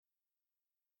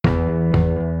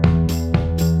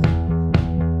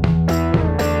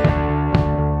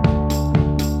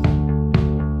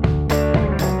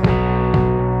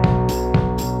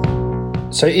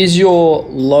So is your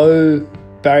low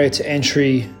barrier to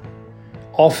entry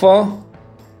offer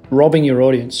robbing your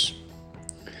audience?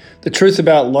 The truth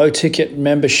about low ticket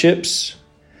memberships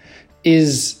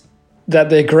is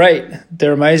that they're great.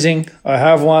 They're amazing. I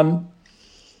have one.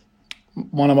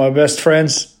 One of my best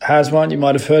friends has one. You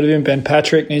might have heard of him, Ben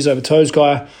Patrick, knees over toes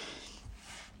guy.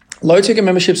 Low ticket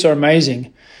memberships are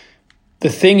amazing. The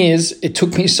thing is, it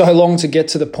took me so long to get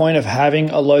to the point of having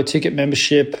a low ticket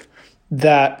membership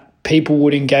that people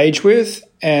would engage with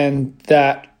and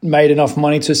that made enough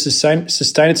money to sustain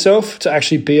itself, to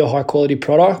actually be a high quality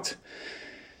product,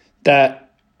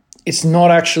 that it's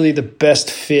not actually the best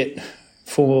fit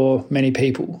for many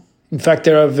people. In fact,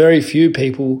 there are very few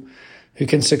people who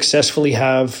can successfully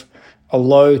have a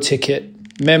low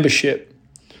ticket membership.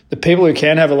 The people who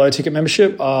can have a low ticket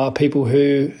membership are people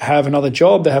who have another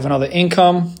job, they have another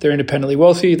income, they're independently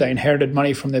wealthy, they inherited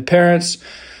money from their parents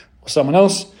or someone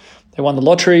else, they won the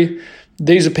lottery.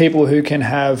 These are people who can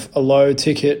have a low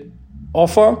ticket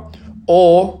offer,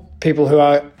 or people who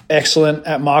are excellent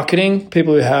at marketing,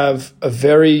 people who have a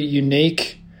very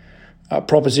unique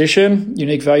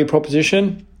unique value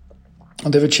proposition,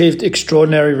 and they've achieved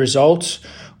extraordinary results,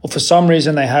 or for some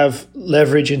reason they have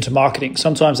leverage into marketing.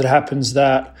 Sometimes it happens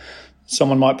that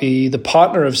someone might be the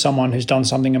partner of someone who's done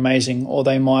something amazing, or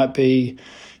they might be,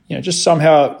 just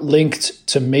somehow linked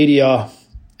to media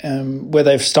where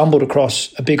they've stumbled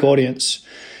across a big audience.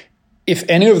 If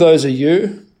any of those are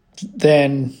you,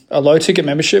 then a low ticket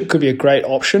membership could be a great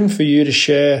option for you to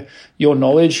share your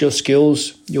knowledge, your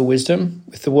skills, your wisdom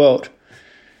with the world.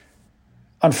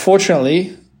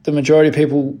 Unfortunately, the majority of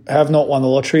people have not won the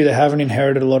lottery. They haven't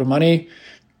inherited a lot of money.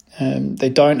 They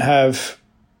don't have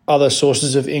other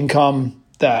sources of income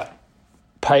that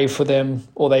pay for them,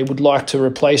 or they would like to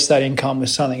replace that income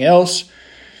with something else.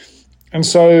 And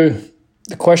so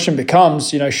the question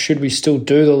becomes, should we still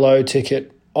do the low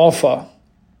ticket offer?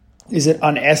 Is it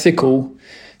unethical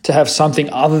to have something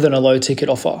other than a low ticket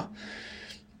offer?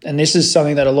 And this is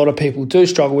something that a lot of people do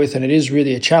struggle with, and it is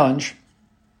really a challenge.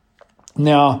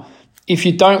 Now, if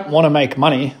you don't want to make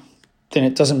money, then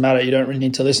it doesn't matter. You don't really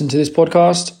need to listen to this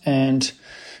podcast, and,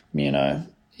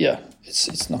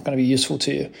 it's not going to be useful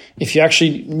to you. If you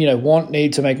actually,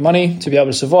 need to make money to be able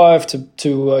to survive,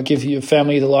 to give your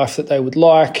family the life that they would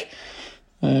like,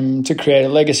 to create a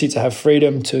legacy, to have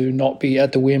freedom, to not be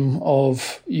at the whim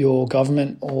of your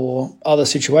government or other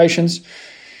situations,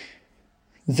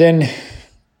 then,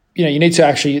 you need to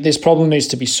actually, this problem needs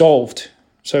to be solved.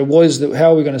 So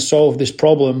how are we going to solve this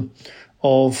problem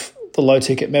of the low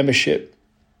ticket membership?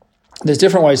 There's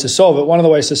different ways to solve it. One of the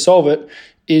ways to solve it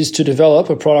is to develop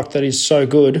a product that is so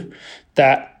good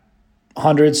that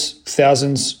hundreds,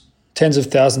 thousands, tens of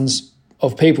thousands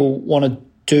of people want to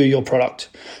do your product.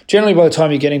 Generally, by the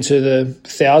time you're getting to the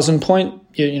 1,000 point,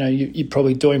 you're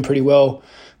probably doing pretty well.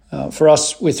 For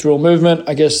us with Real Movement,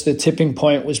 I guess the tipping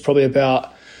point was probably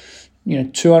about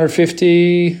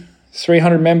 250,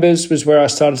 300 members was where I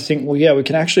started to think, we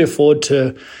can actually afford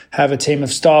to have a team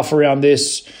of staff around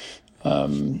this.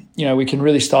 We can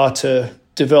really start to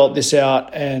develop this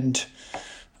out. And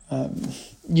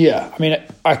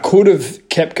I could have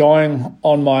kept going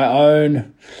on my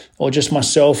own, or just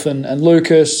myself and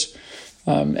Lucas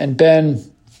and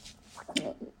Ben.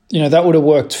 That would have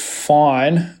worked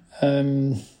fine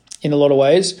in a lot of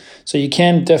ways. So you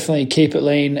can definitely keep it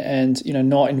lean and,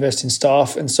 not invest in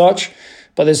staff and such.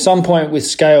 But there's some point with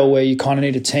scale where you kind of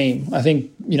need a team. I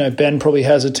think, Ben probably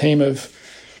has a team of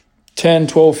 10,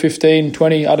 12, 15,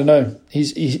 20, I don't know.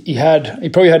 He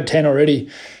probably had 10 already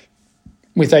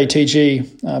with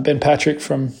ATG. Ben Patrick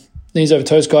from Knees Over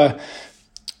Toes guy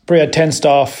probably had 10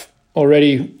 staff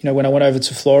already, when I went over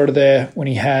to Florida there, when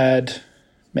he had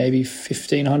maybe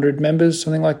 1,500 members,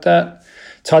 something like that.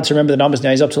 It's hard to remember the numbers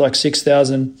now. He's up to like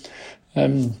 6,000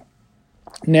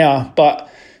 now. But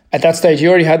at that stage, he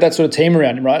already had that sort of team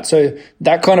around him, right? So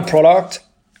that kind of product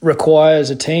requires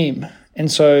a team. And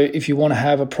so if you want to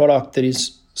have a product that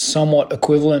is somewhat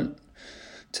equivalent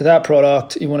to that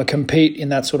product, you want to compete in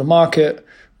that sort of market,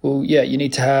 you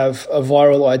need to have a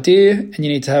viral idea and you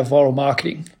need to have viral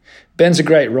marketing. Ben's a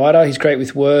great writer. He's great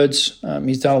with words.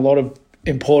 He's done a lot of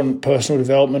important personal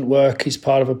development work. He's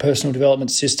part of a personal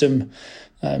development system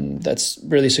that's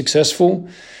really successful.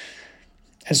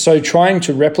 And so trying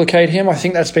to replicate him, I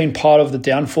think that's been part of the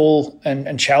downfall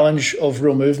and challenge of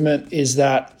Real Movement, is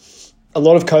that a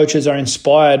lot of coaches are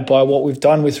inspired by what we've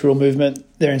done with Real Movement.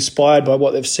 They're inspired by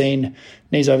what they've seen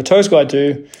Knees Over Toes guy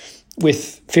do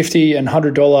with $50 and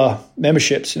 $100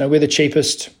 memberships. We're the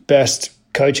cheapest, best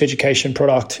coach education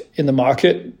product in the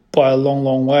market by a long,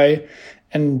 long way.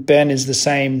 And Ben is the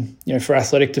same, for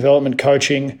athletic development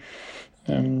coaching.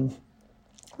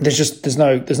 there's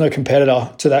no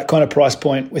competitor to that kind of price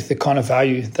point with the kind of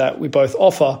value that we both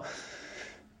offer.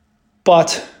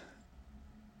 But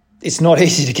it's not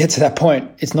easy to get to that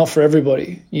point. It's not for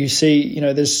everybody. You see,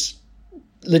 there's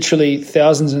literally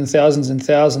thousands and thousands and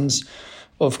thousands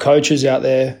of coaches out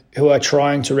there who are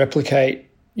trying to replicate,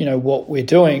 what we're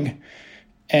doing.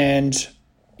 And,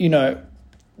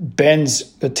 Ben's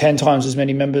got 10 times as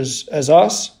many members as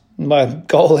us. My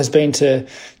goal has been to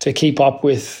keep up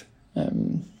with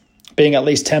being at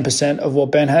least 10% of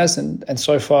what Ben has. And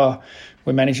so far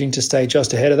we're managing to stay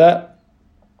just ahead of that.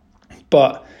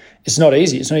 But it's not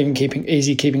easy. It's not even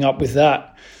keeping up with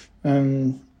that.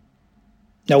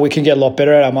 Now, we can get a lot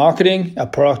better at our marketing. Our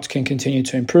product can continue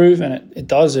to improve, and it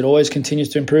does. It always continues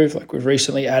to improve. Like, we've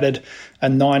recently added a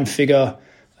 9-figure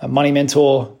money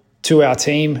mentor to our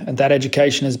team, and that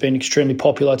education has been extremely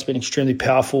popular. It's been extremely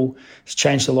powerful. It's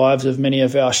changed the lives of many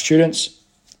of our students.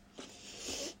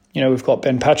 We've got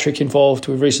Ben Patrick involved.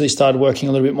 We've recently started working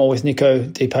a little bit more with Nico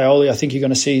Di Paoli. I think you're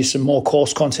going to see some more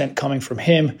course content coming from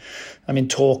him. I'm in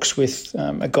talks with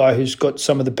a guy who's got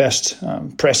some of the best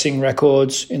pressing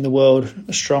records in the world,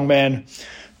 a strongman.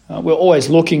 We're always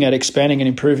looking at expanding and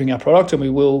improving our product, and we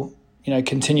will,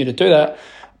 continue to do that.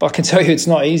 But I can tell you it's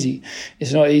not easy.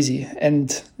 It's not easy. And,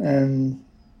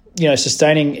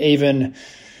 sustaining even,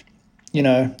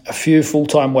 a few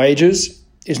full-time wages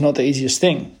is not the easiest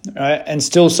thing, right? And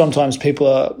still sometimes people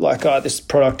are like, this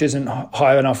product isn't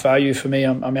high enough value for me.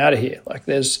 I'm out of here. Like,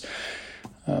 it's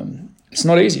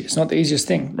not easy. It's not the easiest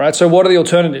thing, right? So what are the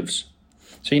alternatives?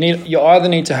 So you either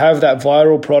need to have that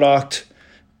viral product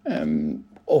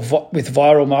with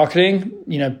viral marketing,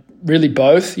 really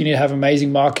both. You need to have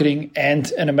amazing marketing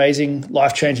and an amazing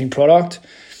life-changing product,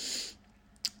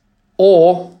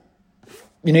 or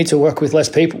you need to work with less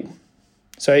people.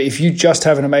 So if you just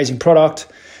have an amazing product,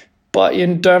 but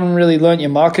you don't really learn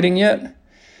your marketing yet,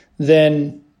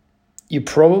 then you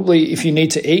probably, if you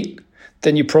need to eat,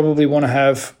 then you probably want to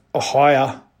have a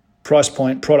higher price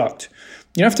point product.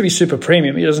 You don't have to be super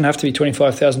premium. It doesn't have to be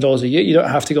 $25,000 a year. You don't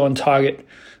have to go and target,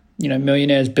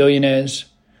 millionaires, billionaires,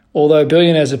 although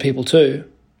billionaires are people too.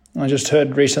 I just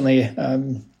heard recently,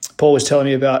 Paul was telling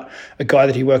me about a guy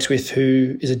that he works with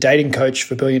who is a dating coach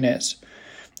for billionaires.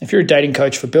 If you're a dating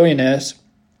coach for billionaires,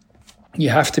 you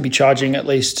have to be charging at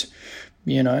least,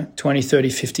 $20,000,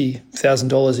 $30,000,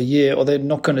 $50,000 a year, or they're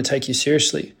not going to take you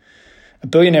seriously. A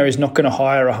billionaire is not going to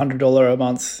hire a $100 a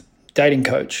month dating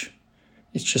coach.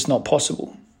 It's just not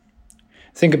possible.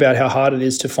 Think about how hard it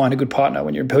is to find a good partner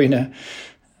when you're a billionaire.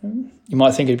 You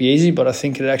might think it'd be easy, but I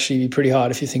think it'd actually be pretty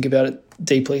hard if you think about it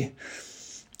deeply.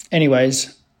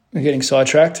 Anyways, we're getting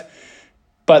sidetracked.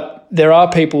 But there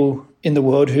are people in the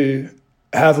world who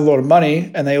have a lot of money,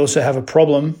 and they also have a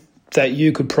problem that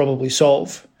you could probably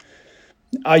solve.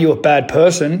 Are you a bad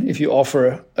person if you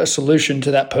offer a solution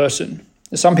to that person?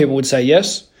 Some people would say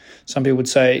yes. Some people would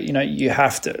say, you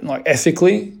have to, like,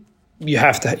 ethically, you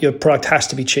have to, your product has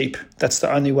to be cheap. That's the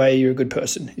only way you're a good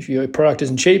person. If your product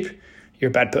isn't cheap, you're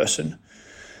a bad person.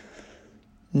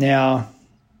 Now,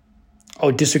 I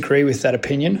would disagree with that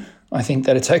opinion. I think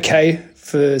that it's okay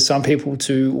for some people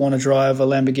to want to drive a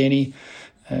Lamborghini,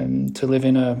 to live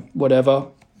in a whatever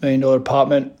 $1 million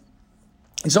apartment.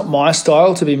 It's not my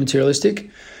style to be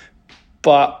materialistic,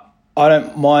 but I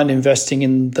don't mind investing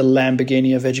in the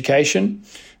Lamborghini of education.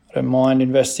 I don't mind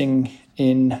investing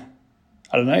in,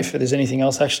 I don't know if there's anything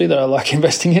else actually that I like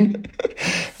investing in.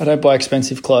 I don't buy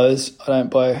expensive clothes. I'm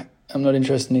not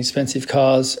interested in expensive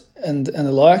cars and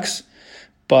the likes.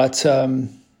 But I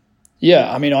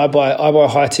buy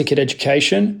high ticket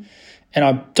education, and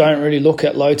I don't really look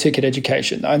at low ticket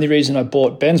education. The only reason I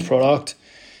bought Ben's product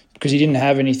because he didn't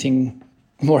have anything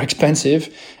more expensive,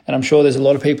 and I'm sure there's a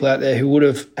lot of people out there who would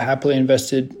have happily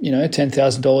invested,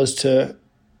 $10,000 to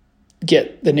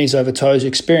get the knees over toes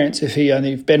experience.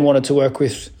 If Ben wanted to work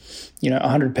with,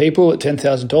 100 people at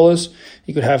 $10,000,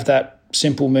 he could have that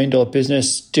simple $1 million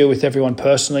business, deal with everyone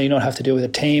personally, not have to deal with a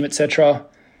team, etc.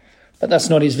 But that's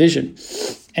not his vision.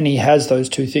 And he has those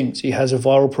two things. He has a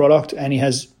viral product and he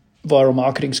has viral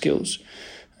marketing skills.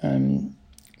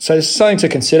 So this is something to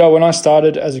consider. When I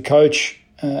started as a coach,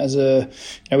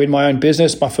 in my own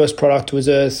business, my first product was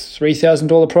a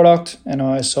 $3,000 product, and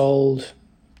I sold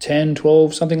 10,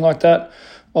 12, something like that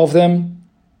of them.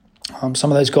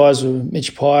 Some of those guys were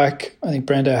Mitch Pike, I think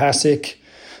Brando Hassick,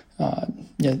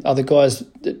 other guys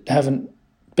that haven't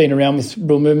been around with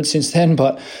real movement since then,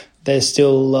 but they're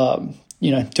still,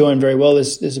 doing very well.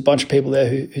 There's a bunch of people there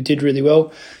who did really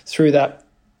well through that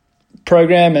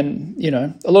program, and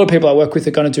a lot of people I work with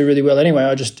are going to do really well anyway.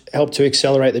 I just help to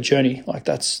accelerate the journey. Like,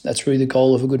 that's really the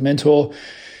goal of a good mentor.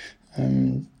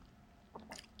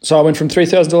 So I went from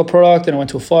 $3,000 product, then I went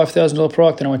to a $5,000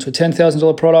 product, then I went to a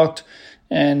 $10,000 product.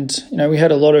 And, we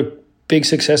had a lot of big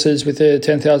successes with the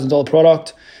 $10,000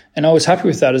 product. And I was happy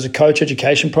with that as a coach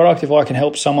education product. If I can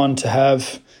help someone to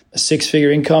have a six-figure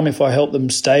income, if I help them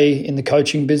stay in the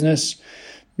coaching business,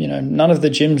 none of the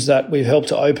gyms that we've helped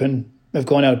to open have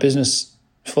gone out of business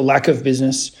for lack of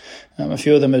business. A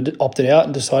few of them had opted out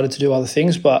and decided to do other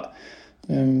things, but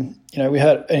we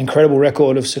had an incredible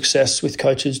record of success with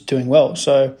coaches doing well.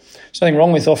 So there's nothing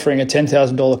wrong with offering a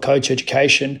 $10,000 coach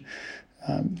education.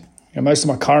 Most of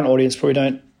my current audience probably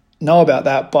don't know about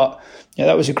that, but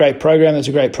that was a great program. That was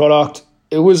a great product.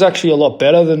 It was actually a lot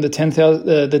better than the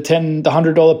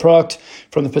 $100 product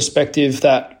from the perspective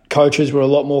that coaches were a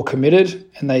lot more committed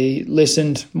and they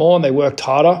listened more and they worked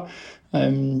harder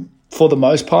for the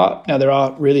most part. Now, there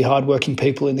are really hardworking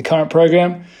people in the current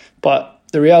program, but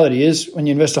the reality is when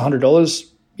you invest $100,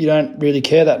 you don't really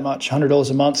care that much.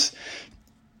 $100 a month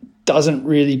doesn't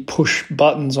really push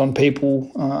buttons on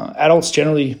people. Adults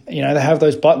generally, they have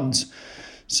those buttons.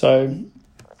 So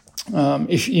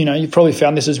if you've probably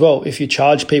found this as well. If you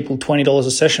charge people $20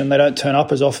 a session, they don't turn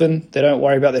up as often. They don't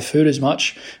worry about their food as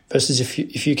much. Versus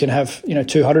if you can have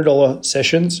 $200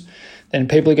 sessions, then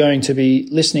people are going to be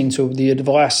listening to the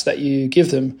advice that you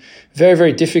give them. Very,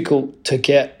 very difficult to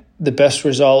get the best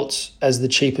results as the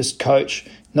cheapest coach.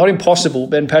 Not impossible.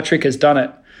 Ben Patrick has done it.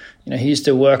 He used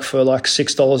to work for like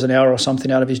 $6 an hour or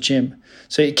something out of his gym.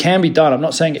 So it can be done. I'm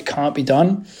not saying it can't be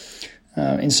done.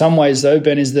 In some ways, though,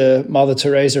 Ben is the Mother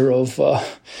Teresa of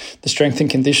the strength and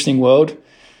conditioning world.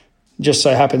 Just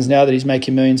so happens now that he's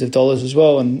making millions of dollars as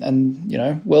well.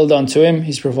 And well done to him.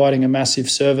 He's providing a massive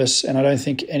service, and I don't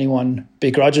think anyone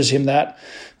begrudges him that.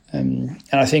 And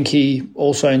I think he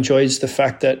also enjoys the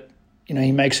fact that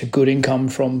he makes a good income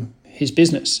from his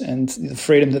business, and the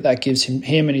freedom that gives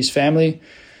him and his family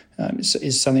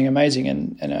is something amazing.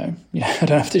 And I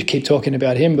don't have to keep talking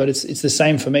about him, but it's the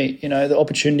same for me. The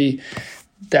opportunity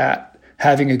that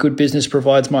having a good business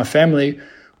provides my family.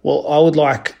 Well, I would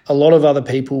like a lot of other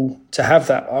people to have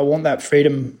that. I want that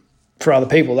freedom for other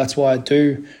people. That's why I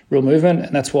do Real Movement,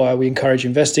 and that's why we encourage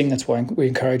investing. That's why we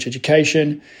encourage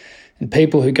education. And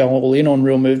people who go all in on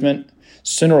Real Movement,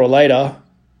 sooner or later,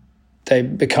 they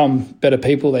become better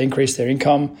people. They increase their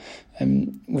income.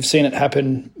 And we've seen it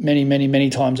happen many, many, many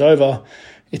times over.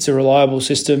 It's a reliable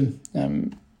system.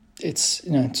 It's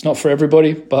not for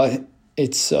everybody, but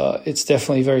it's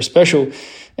definitely very special.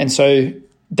 And so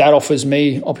that offers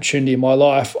me opportunity in my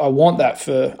life. I want that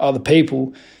for other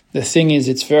people. The thing is,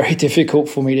 it's very difficult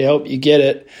for me to help you get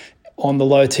it on the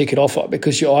low ticket offer,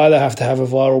 because you either have to have a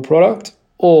viral product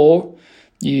or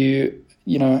you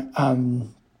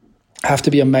have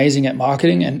to be amazing at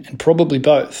marketing, and probably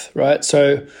both, right?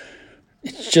 So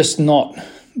it's just not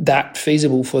that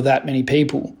feasible for that many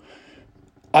people.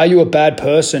 Are you a bad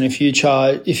person if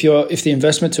the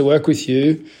investment to work with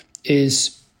you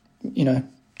is,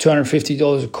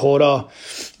 $250 a quarter,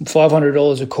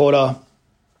 $500 a quarter,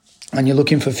 and you're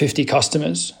looking for 50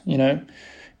 customers?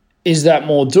 Is that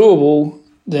more doable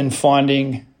than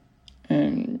finding,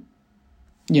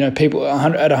 people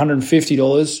at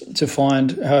 $150 to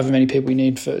find however many people you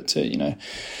need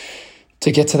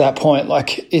to get to that point?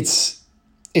 Like it's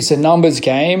a numbers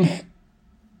game,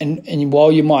 and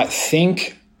while you might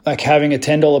think like having a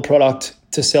 $10 product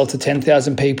to sell to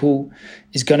 10,000 people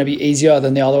is going to be easier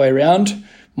than the other way around,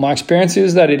 my experience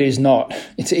is that it is not.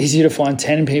 It's easier to find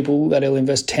 10 people that will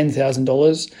invest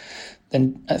 $10,000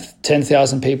 than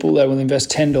 10,000 people that will invest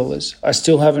 $10. I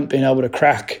still haven't been able to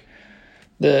crack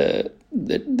the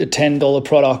 $10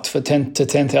 product for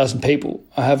 10,000 people.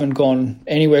 I haven't gone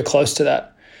anywhere close to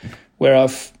that, where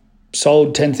I've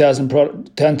sold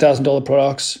 $10,000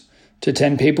 products to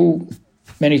 10 people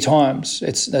many times.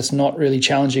 That's not really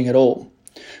challenging at all,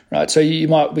 right? So you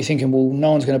might be thinking, well,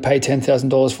 no one's going to pay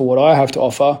 $10,000 for what I have to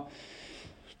offer.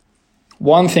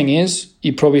 One thing is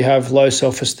you probably have low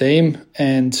self-esteem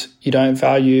and you don't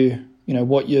value,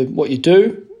 what you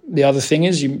do. The other thing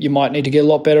is you might need to get a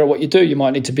lot better at what you do. You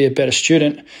might need to be a better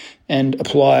student and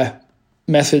apply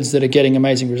methods that are getting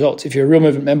amazing results. If you're a Real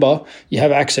Movement member, you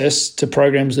have access to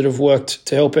programs that have worked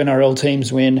to help NRL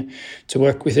teams win, to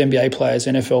work with NBA players,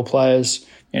 NFL players,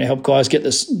 help guys get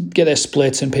their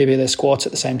splits and PB their squats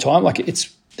at the same time. Like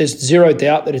there's zero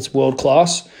doubt that it's world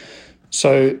class.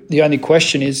 So the only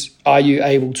question is, are you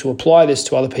able to apply this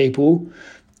to other people,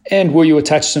 and will you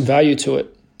attach some value to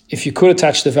it? If you could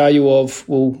attach the value of,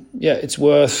 it's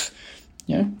worth,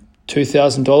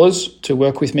 $2,000 to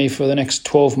work with me for the next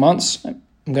 12 months. I'm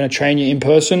going to train you in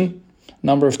person a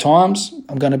number of times.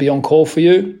 I'm going to be on call for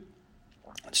you.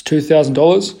 It's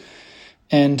 $2,000.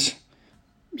 And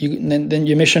then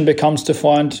your mission becomes to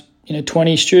find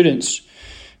 20 students.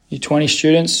 Your 20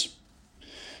 students,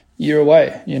 you're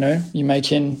away. You're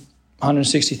making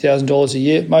 $160,000 a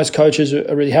year. Most coaches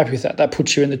are really happy with that. That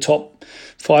puts you in the top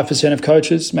 5% of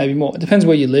coaches, maybe more. It depends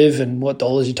where you live and what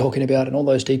dollars you're talking about and all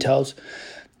those details.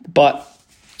 But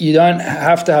you don't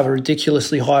have to have a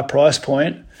ridiculously high price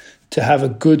point to have a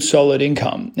good, solid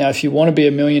income. Now, if you want to be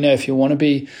a millionaire, if you want to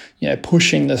be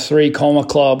pushing the 3 comma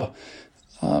club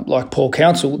like Paul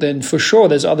Council, then for sure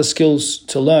there's other skills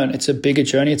to learn. It's a bigger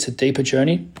journey. It's a deeper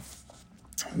journey.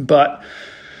 But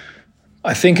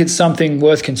I think it's something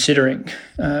worth considering.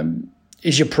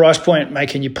 Is your price point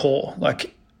making you poor?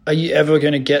 Like, are you ever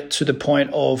going to get to the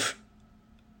point of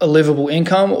a livable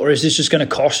income, or is this just going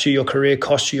to cost you your career,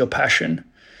 cost you your passion?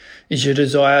 Is your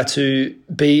desire to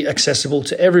be accessible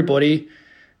to everybody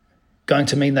going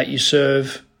to mean that you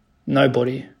serve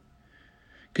nobody?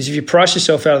 Because if you price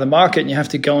yourself out of the market and you have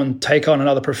to go and take on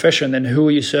another profession, then who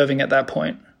are you serving at that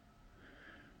point?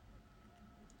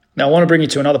 Now, I want to bring you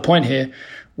to another point here.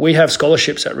 We have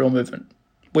scholarships at Real Movement.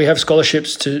 We have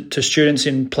scholarships to students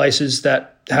in places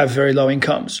that have very low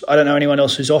incomes. I don't know anyone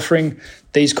else who's offering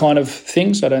these kind of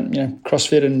things. I don't,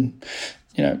 CrossFit and,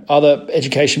 other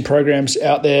education programs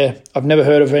out there. I've never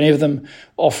heard of any of them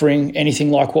offering anything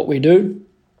like what we do.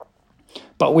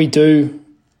 But we do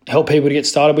help people to get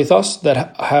started with us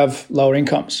that have lower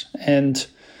incomes. And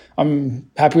I'm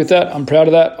happy with that. I'm proud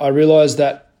of that. I realize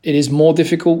that it is more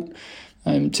difficult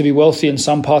to be wealthy in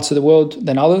some parts of the world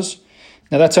than others.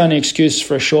 Now, that's only an excuse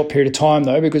for a short period of time,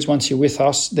 though, because once you're with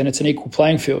us, then it's an equal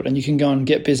playing field and you can go and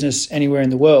get business anywhere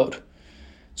in the world.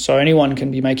 So anyone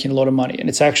can be making a lot of money. And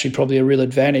it's actually probably a real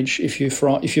advantage if you're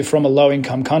from a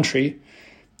low-income country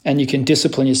and you can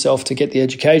discipline yourself to get the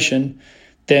education,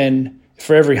 then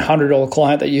for every $100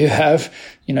 client that you have,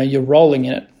 you're rolling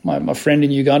in it. My friend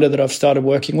in Uganda that I've started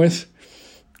working with,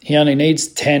 he only needs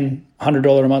 10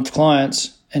 $100 a month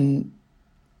clients and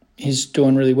he's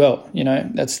doing really well.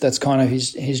 That's kind of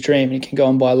his dream. He can go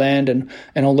and buy land and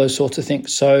all those sorts of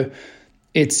things. So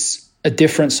it's a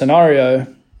different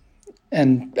scenario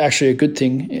and actually a good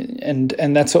thing.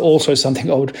 And that's also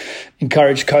something I would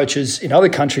encourage coaches in other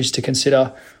countries to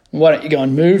consider. Why don't you go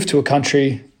and move to a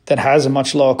country that has a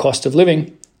much lower cost of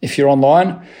living if you're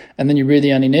online, and then you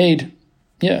really only need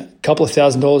a couple of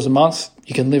 $1,000s a month.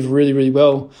 You can live really, really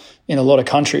well in a lot of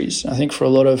countries. I think for a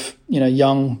lot of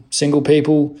young single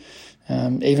people,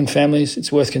 even families,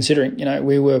 it's worth considering.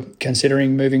 We were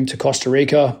considering moving to Costa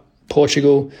Rica,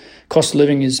 Portugal. Cost of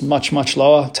living is much, much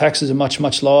lower. Taxes are much,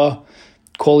 much lower.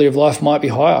 Quality of life might be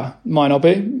higher, might not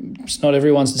be. It's not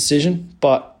everyone's decision,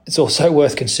 but it's also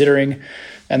worth considering.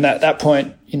 And at that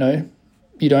point, you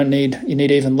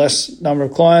need even less number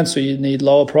of clients, or you need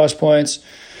lower price points.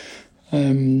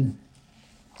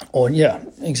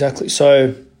 Exactly.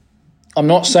 So I'm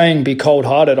not saying be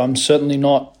cold-hearted. I'm certainly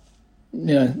not,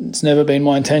 it's never been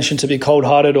my intention to be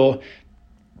cold-hearted or,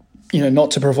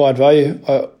 not to provide value.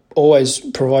 I always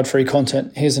provide free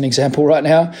content. Here's an example right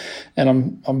now,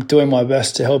 and I'm doing my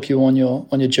best to help you on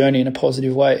your journey in a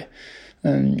positive way.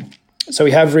 So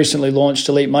we have recently launched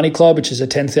Elite Money Club, which is a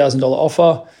 $10,000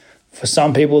 offer. For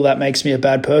some people, that makes me a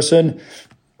bad person.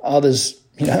 Others,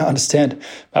 understand.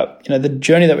 But, the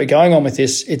journey that we're going on with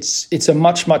this, it's a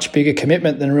much, much bigger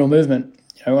commitment than Real Movement.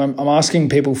 I'm asking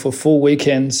people for full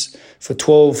weekends, for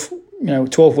 12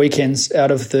 weekends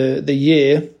out of the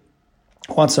year.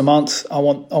 Once a month, I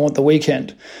want the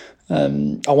weekend.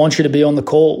 I want you to be on the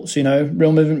calls.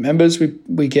 Real Movement members,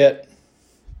 we get,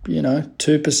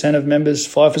 2% of members,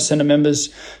 5% of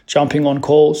members jumping on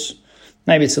calls.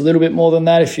 Maybe it's a little bit more than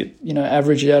that if you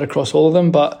average it out across all of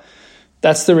them, but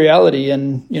that's the reality.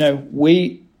 And,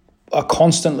 we are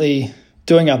constantly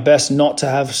doing our best not to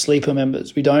have sleeper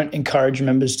members. We don't encourage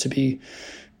members to be,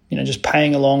 just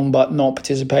paying along but not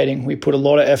participating. We put a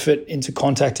lot of effort into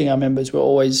contacting our members. We're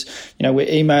always, we're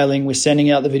emailing, we're sending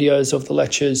out the videos of the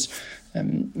lectures.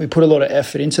 We put a lot of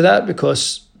effort into that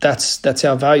because that's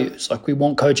our values. Like, we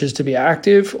want coaches to be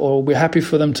active, or we're happy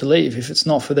for them to leave. If it's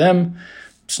not for them,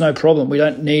 it's no problem. We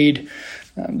don't need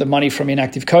the money from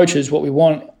inactive coaches. What we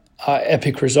want are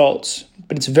epic results.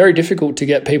 But it's very difficult to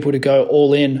get people to go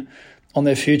all in on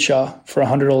their future for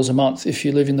 $100 a month if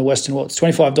you live in the Western world. It's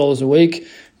 $25 a week.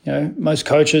 Most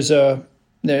coaches the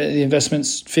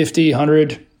investment's $50,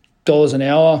 $100 an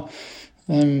hour.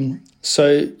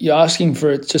 So you're asking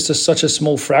for just such a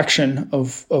small fraction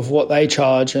of what they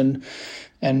charge and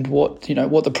what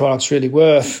the product's really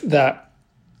worth, that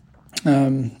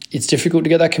it's difficult to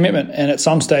get that commitment. And at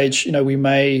some stage, we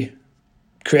may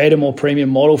create a more premium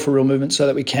model for Real Movement so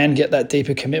that we can get that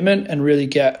deeper commitment and really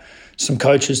get some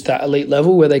coaches that elite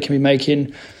level where they can be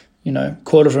making, $250,000,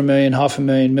 $500,000,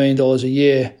 $1 million a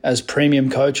year as premium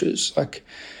coaches. Like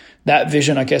that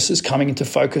vision, I guess, is coming into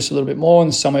focus a little bit more,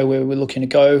 and somewhere where we're looking to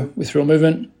go with Real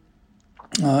Movement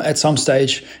at some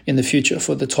stage in the future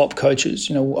for the top coaches.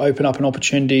 We'll open up an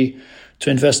opportunity to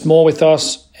invest more with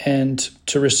us and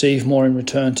to receive more in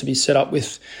return, to be set up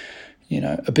with,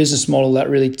 a business model that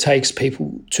really takes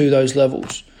people to those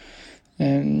levels.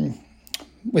 And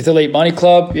with Elite Money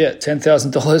Club,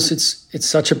 $10,000, it's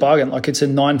such a bargain. Like it's a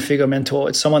 9-figure mentor.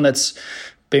 It's someone that's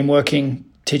been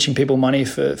teaching people money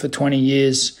for 20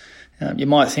 years. You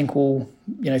might think, well,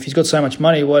 if he's got so much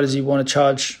money, why does he want to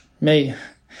charge me?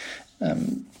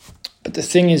 But the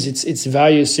thing is, it's a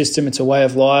value system. It's a way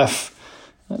of life.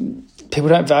 People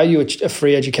don't value a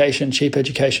free education, cheap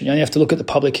education. You only have to look at the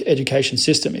public education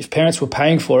system. If parents were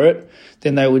paying for it,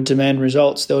 then they would demand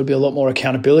results. There would be a lot more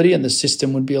accountability and the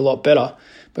system would be a lot better.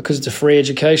 Because it's a free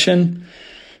education,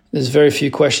 there's very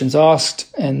few questions asked,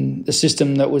 and the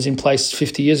system that was in place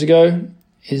 50 years ago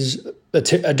is a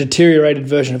deteriorated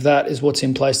version of that is what's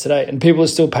in place today. And people are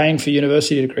still paying for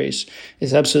university degrees.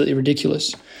 It's absolutely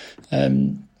ridiculous.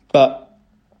 But,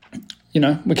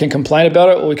 we can complain about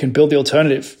it or we can build the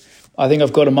alternative. I think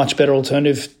I've got a much better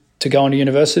alternative to go into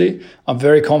university. I'm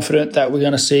very confident that we're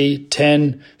going to see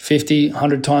 10, 50,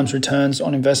 100 times returns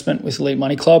on investment with Elite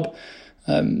Money Club.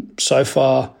 So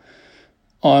far,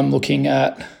 I'm looking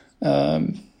at,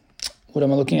 what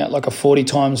am I looking at? Like a 40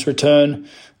 times return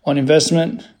on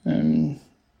investment. And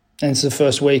it's the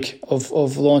first week of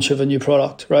launch of a new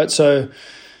product, right? So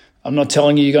I'm not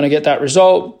telling you you're going to get that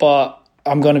result, but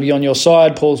I'm going to be on your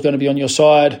side. Paul's going to be on your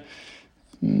side.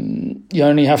 You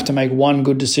only have to make one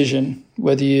good decision,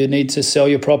 whether you need to sell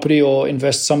your property or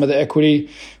invest some of the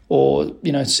equity, or,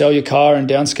 sell your car and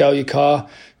downscale your car,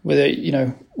 whether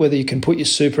you can put your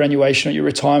superannuation or your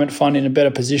retirement fund in a better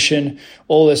position,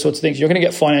 all those sorts of things. You're going to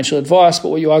get financial advice, but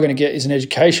what you are going to get is an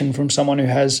education from someone who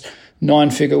has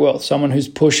 9-figure wealth, someone who's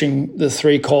pushing the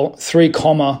three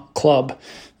comma club,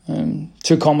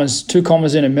 2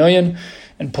 commas in a million.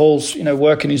 And Paul's,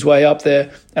 working his way up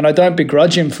there. And I don't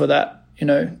begrudge him for that.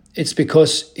 It's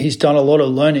because he's done a lot of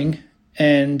learning.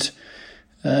 And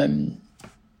the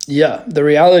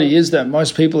reality is that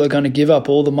most people are going to give up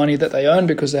all the money that they earn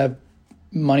because they have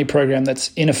money program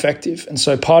that's ineffective. And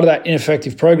so part of that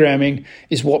ineffective programming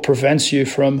is what prevents you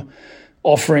from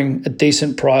offering a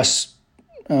decent price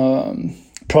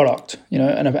product,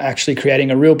 and actually creating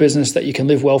a real business that you can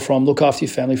live well from, look after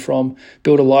your family from,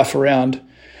 build a life around.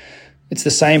 It's the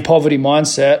same poverty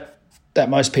mindset that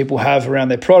most people have around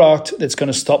their product that's going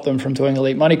to stop them from doing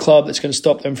Elite Money Club, that's going to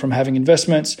stop them from having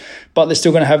investments, but they're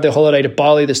still going to have their holiday to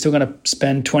Bali. They're still going to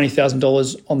spend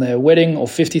 $20,000 on their wedding or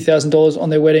 $50,000 on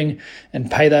their wedding and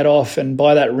pay that off and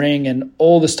buy that ring and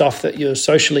all the stuff that you're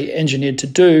socially engineered to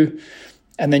do,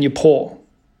 and then you're poor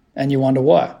and you wonder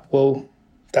why. Well,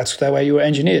 that's the way you were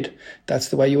engineered. That's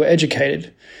the way you were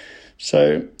educated.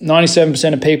 So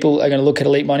 97% of people are going to look at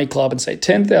Elite Money Club and say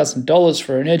 $10,000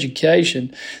 for an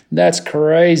education. That's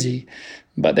crazy.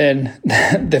 But then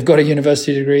they've got a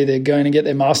university degree. They're going to get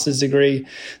their master's degree.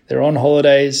 They're on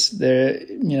holidays. They're,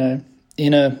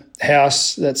 in a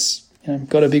house that's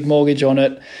got a big mortgage on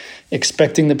it,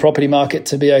 expecting the property market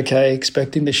to be okay,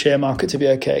 expecting the share market to be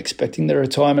okay, expecting the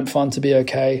retirement fund to be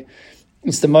okay.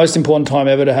 It's the most important time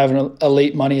ever to have an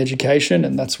elite money education,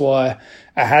 and that's why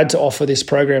I had to offer this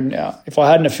program now. If I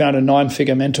hadn't have found a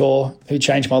 9-figure mentor who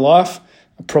changed my life,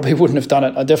 I probably wouldn't have done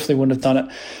it. I definitely wouldn't have done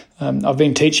it. I've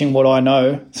been teaching what I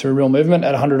know through Real Movement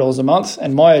at $100 a month,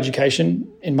 and my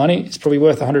education in money is probably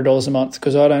worth $100 a month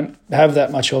because I don't have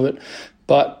that much of it.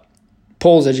 But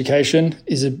Paul's education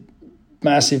is a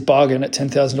massive bargain at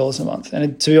 $10,000 a month.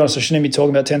 And to be honest, I shouldn't be talking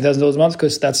about $10,000 a month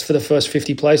because that's for the first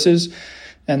 50 places.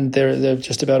 And they're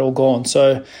just about all gone.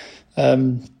 So, it's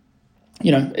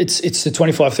the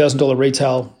 $25,000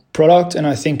 retail product, and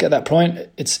I think at that point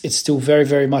it's still very,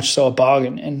 very much so a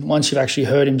bargain. And once you've actually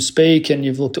heard him speak and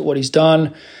you've looked at what he's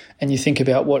done, and you think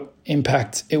about what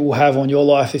impact it will have on your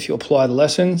life if you apply the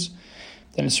lessons,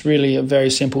 then it's really a very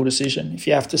simple decision. If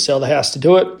you have to sell the house to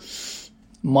do it,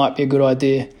 might be a good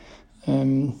idea.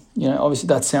 Obviously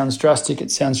that sounds drastic.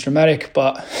 It sounds dramatic,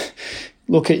 but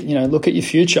look at your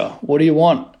future. What do you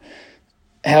want?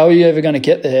 How are you ever going to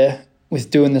get there with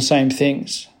doing the same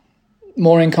things?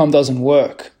 More income doesn't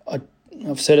work.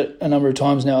 I've said it a number of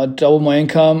times now. I doubled my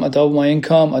income, and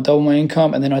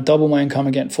then I doubled my income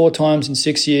again 4 times in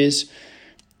 6 years.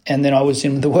 And then I was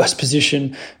in the worst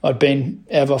position I'd been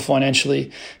ever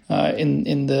financially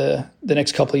in the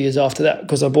next couple of years after that,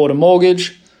 because I bought a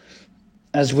mortgage,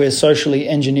 as we're socially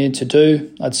engineered to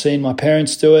do. I'd seen my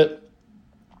parents do it.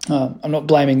 I'm not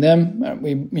blaming them.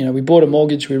 We bought a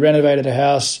mortgage, we renovated a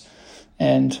house,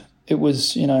 And it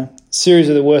was, a series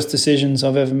of the worst decisions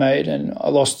I've ever made. And I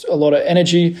lost a lot of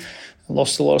energy, I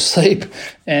lost a lot of sleep,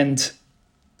 and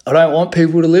I don't want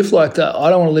people to live like that. I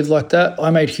don't want to live like that.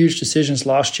 I made huge decisions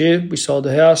last year. We sold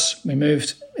the house. We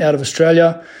moved out of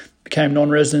Australia, became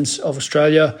non-residents of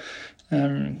Australia.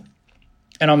 And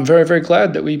I'm very, very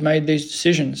glad that we made these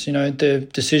decisions. The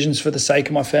decisions for the sake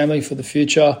of my family, for the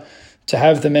future, to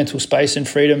have the mental space and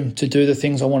freedom to do the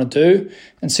things I want to do.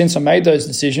 And since I made those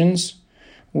decisions,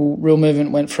 Real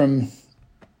Movement went from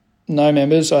no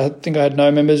members. I think I had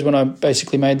no members when I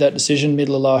basically made that decision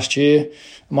middle of last year.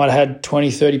 I might have had 20,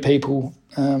 30 people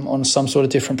on some sort of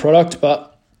different product,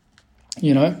 but,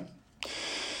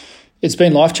 it's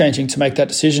been life-changing to make that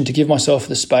decision, to give myself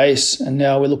the space. And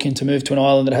now we're looking to move to an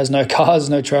island that has no cars,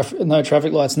 no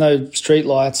traffic lights, no street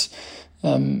lights,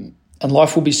 and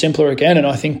life will be simpler again. And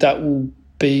I think that will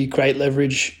be great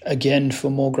leverage again for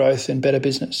more growth and better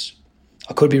business.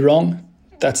 I could be wrong.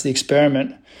 That's the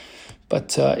experiment.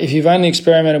 But if you've only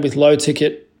experimented with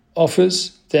low-ticket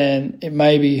offers, then it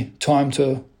may be time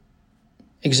to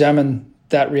examine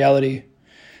that reality,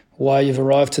 why you've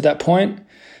arrived to that point,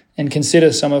 and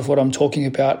consider some of what I'm talking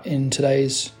about in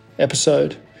today's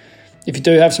episode. If you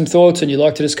do have some thoughts and you'd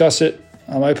like to discuss it,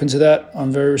 I'm open to that.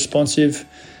 I'm very responsive.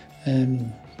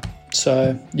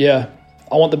 So,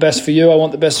 I want the best for you. I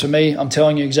want the best for me. I'm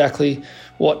telling you exactly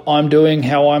what I'm doing,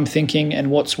 how I'm thinking, and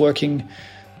what's working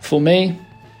for me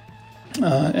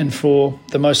and for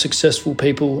the most successful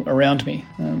people around me.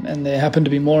 And there happen to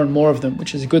be more and more of them,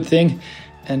 which is a good thing,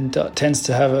 and tends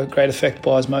to have a great effect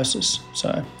by osmosis.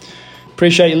 So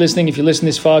appreciate you listening. If you listen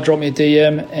this far, drop me a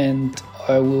DM and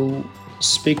I will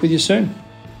speak with you soon.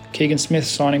 Keegan Smith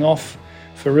signing off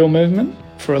for Real Movement,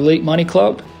 for Elite Money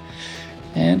Club,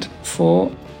 and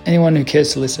for anyone who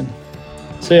cares to listen.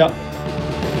 See ya.